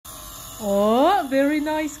Oh, very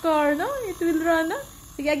nice car, no? It will run, no?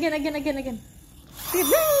 Sige, again.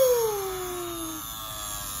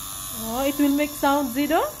 Oh, it will make sounds,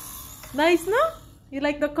 Zaid. Nice, no? You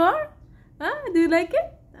like the car? Huh? Do you like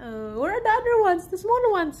it? Where are the other ones? The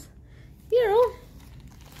smaller ones. Here, oh.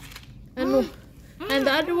 And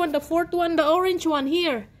the other one, the fourth one, the orange one,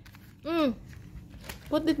 here.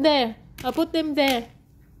 Put it there. I'll put them there.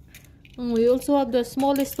 We also have the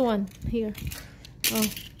smallest one here. Oh.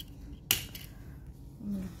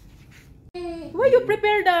 Why you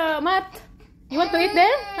prepare the mat? You want to eat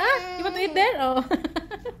there? Huh? You want to eat there? Oh.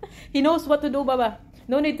 He knows what to do, Baba.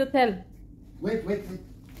 No need to tell. Wait.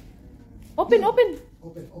 Open. Open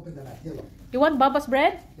the mat. Yellow. You want Baba's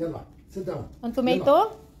bread? Yellow. Sit down. On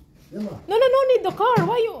tomato? Yellow. No need the car.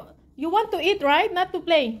 Why you want to eat, right? Not to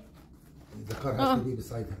play. The car has to be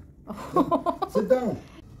beside him. Sit down.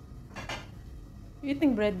 You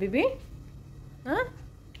eating bread, baby? Huh?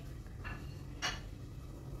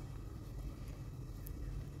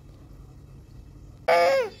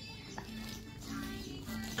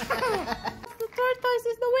 The tortoise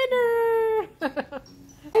is the winner.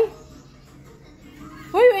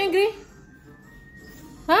 Why are you angry?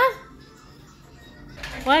 Huh?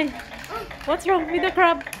 Why? What's wrong with the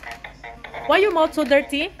crab? Why your mouth so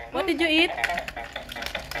dirty? What did you eat?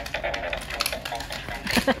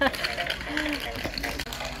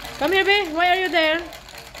 Come here, babe. Why are you there?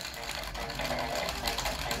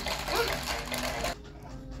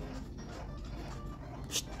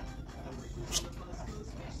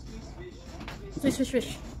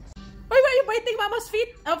 Swish. Why are you biting Mama's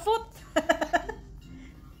foot?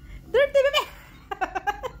 Dirty, baby.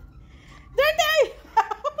 Dirty.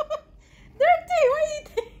 Dirty. Why are you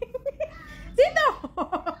eating? Zito.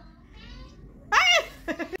 Ay!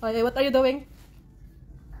 Okay, what are you doing?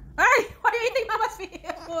 Ay! Why are you eating Mama's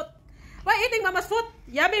foot? Why are you eating Mama's foot?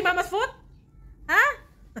 Yummy Mama's foot? Huh?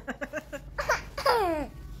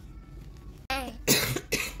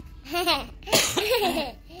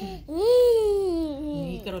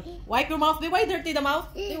 Wipe your mouth, baby. Why dirty the mouth?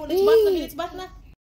 It's bath na.